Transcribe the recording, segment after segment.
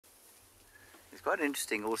It's quite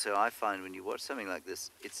interesting also, I find, when you watch something like this,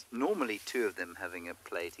 it's normally two of them having a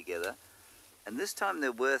play together, and this time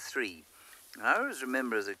there were three. And I always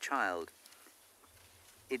remember as a child,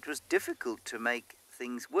 it was difficult to make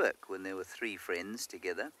things work when there were three friends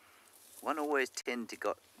together. One always tended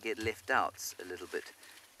to get left out a little bit,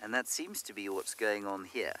 and that seems to be what's going on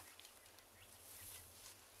here.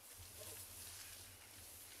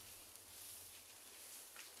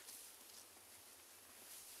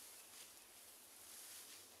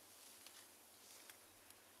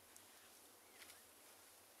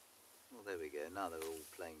 Well, there we go, now they're all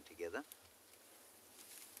playing together.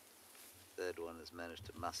 The third one has managed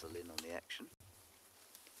to muscle in on the action.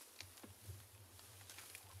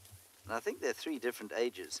 And I think they're three different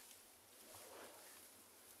ages.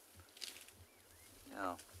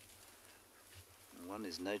 Yeah. One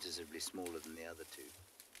is noticeably smaller than the other two.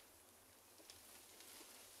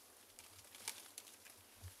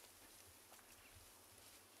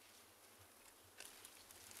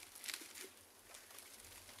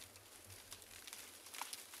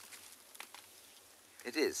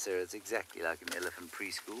 It is, sir. It's exactly like an elephant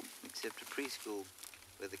preschool, except a preschool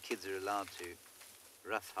where the kids are allowed to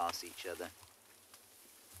roughhouse each other.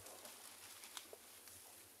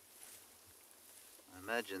 I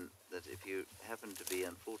imagine that if you happen to be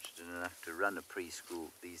unfortunate enough to run a preschool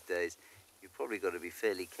these days, you've probably got to be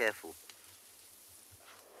fairly careful,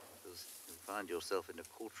 because you'll find yourself in a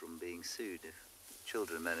courtroom being sued if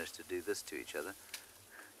children manage to do this to each other.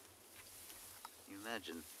 You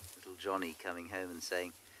imagine little Johnny coming home and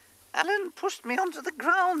saying, "Alan pushed me onto the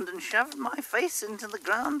ground and shoved my face into the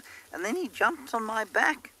ground, and then he jumped on my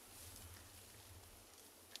back."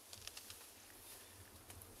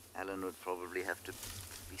 Alan would probably have to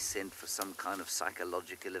be sent for some kind of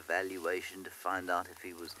psychological evaluation to find out if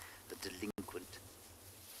he was a delinquent